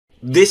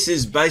this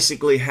is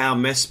basically how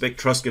mass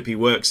spectroscopy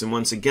works, and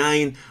once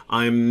again,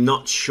 I'm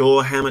not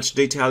sure how much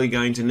detail you're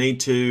going to need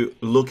to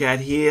look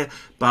at here,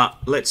 but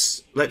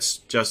let's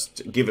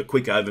just give a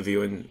quick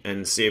overview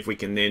and see if we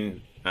can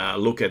then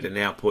look at an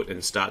output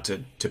and start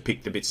to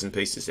pick the bits and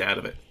pieces out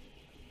of it.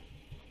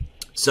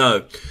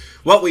 So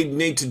what we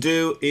need to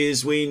do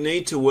is we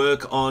need to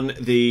work on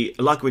the,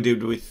 like we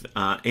did with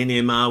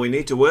NMR, we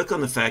need to work on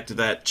the fact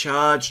that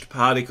charged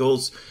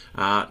particles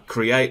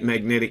create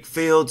magnetic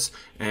fields,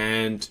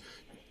 and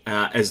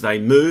as they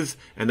move,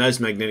 and those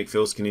magnetic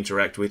fields can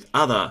interact with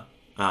other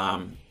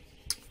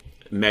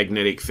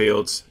magnetic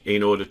fields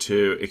in order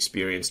to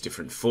experience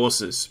different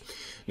forces.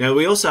 Now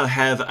we also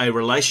have a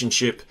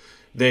relationship,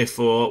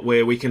 therefore,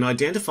 where we can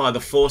identify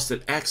the force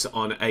that acts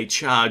on a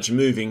charge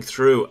moving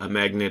through a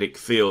magnetic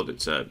field.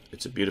 It's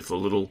a beautiful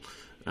little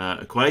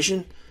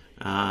equation,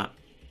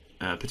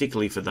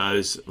 particularly for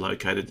those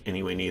located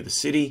anywhere near the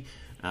city,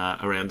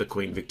 around the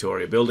Queen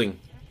Victoria building.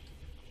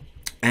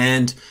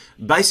 And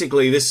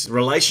basically this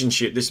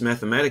relationship, this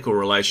mathematical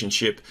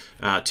relationship,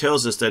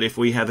 tells us that if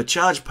we have a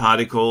charged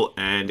particle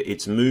and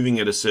it's moving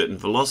at a certain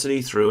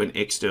velocity through an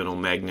external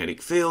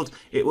magnetic field,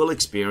 it will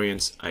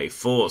experience a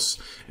force.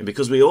 And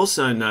because we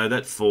also know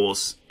that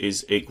force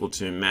is equal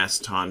to mass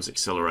times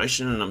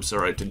acceleration, and I'm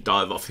sorry to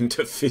dive off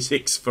into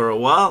physics for a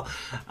while,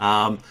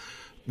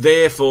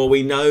 therefore,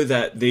 we know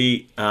that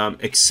the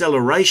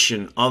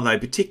acceleration of a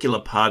particular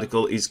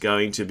particle is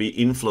going to be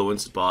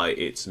influenced by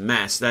its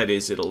mass. That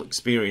is, it'll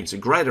experience a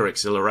greater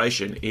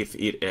acceleration if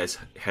it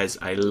has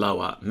a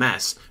lower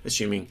mass,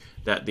 assuming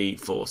that the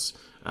force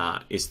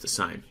is the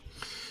same.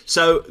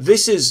 So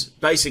this is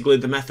basically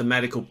the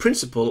mathematical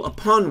principle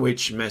upon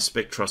which mass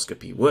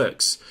spectroscopy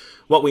works.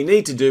 What we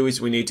need to do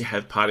is we need to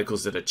have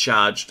particles that are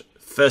charged,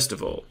 first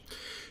of all.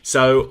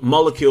 So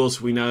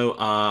molecules, we know,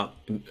 are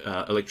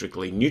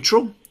electrically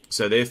neutral.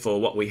 So therefore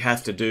what we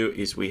have to do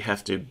is we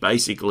have to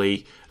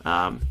basically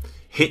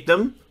hit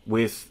them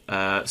with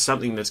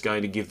something that's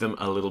going to give them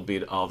a little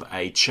bit of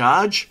a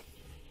charge.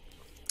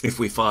 If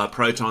we fire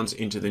protons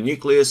into the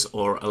nucleus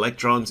or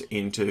electrons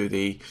into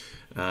the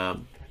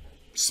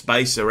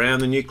space around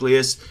the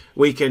nucleus,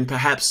 we can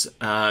perhaps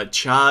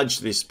charge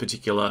this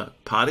particular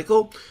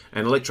particle.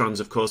 And electrons,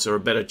 of course, are a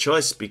better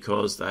choice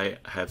because they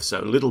have so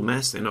little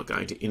mass, they're not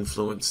going to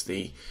influence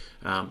the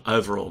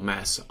overall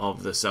mass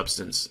of the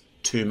substance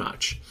too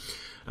much.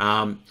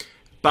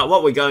 But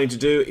what we're going to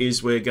do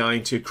is we're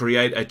going to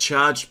create a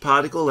charged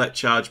particle. That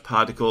charged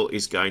particle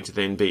is going to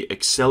then be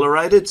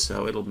accelerated,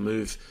 so it'll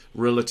move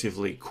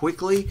relatively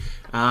quickly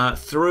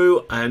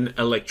through an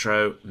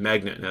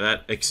electromagnet. Now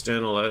that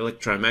external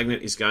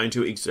electromagnet is going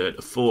to exert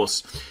a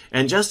force.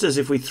 And just as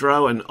if we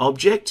throw an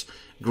object,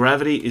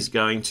 gravity is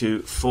going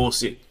to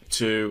force it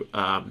to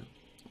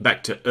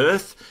back to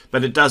Earth,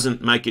 but it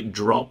doesn't make it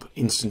drop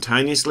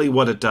instantaneously.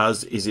 What it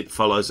does is it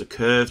follows a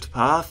curved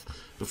path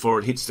before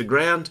it hits the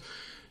ground.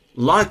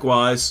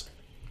 Likewise,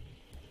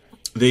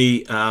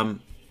 the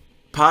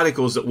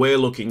particles that we're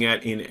looking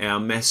at in our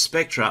mass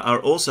spectra are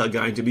also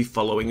going to be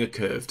following a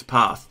curved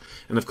path.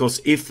 And of course,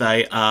 if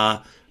they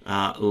are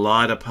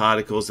lighter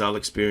particles, they'll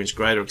experience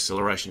greater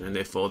acceleration, and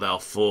therefore they'll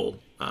fall,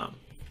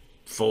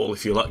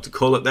 if you like to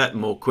call it that,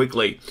 more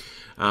quickly.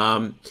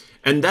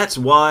 And that's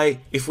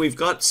why if we've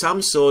got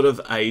some sort of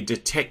a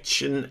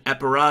detection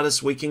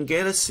apparatus, we can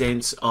get a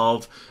sense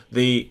of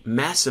the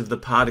mass of the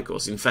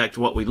particles. In fact,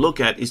 what we look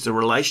at is the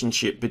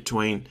relationship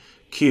between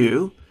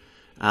Q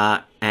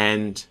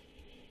and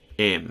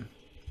M,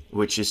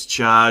 which is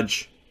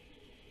charge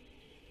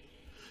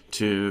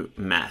to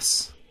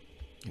mass.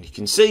 And you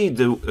can see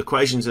the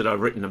equations that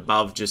I've written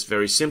above just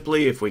very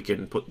simply. If we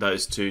can put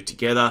those two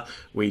together,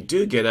 we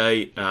do get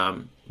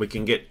we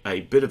can get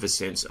a bit of a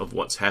sense of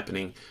what's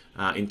happening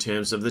in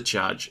terms of the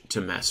charge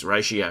to mass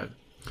ratio.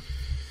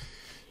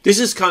 This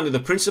is kind of the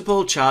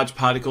principle. Charged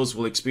particles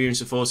will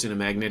experience a force in a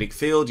magnetic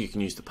field. You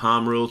can use the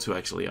Palm rule to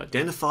actually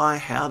identify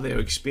how they're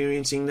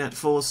experiencing that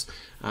force.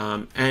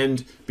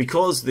 And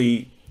because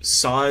the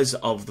size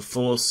of the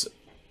force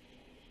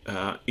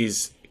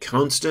is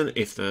constant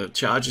if the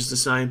charge is the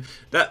same,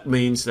 that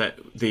means that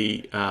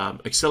the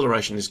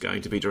acceleration is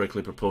going to be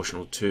directly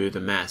proportional to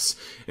the mass.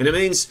 And it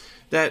means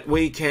that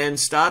we can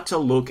start to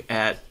look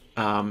at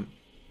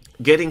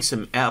getting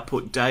some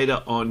output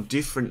data on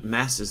different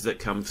masses that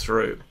come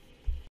through.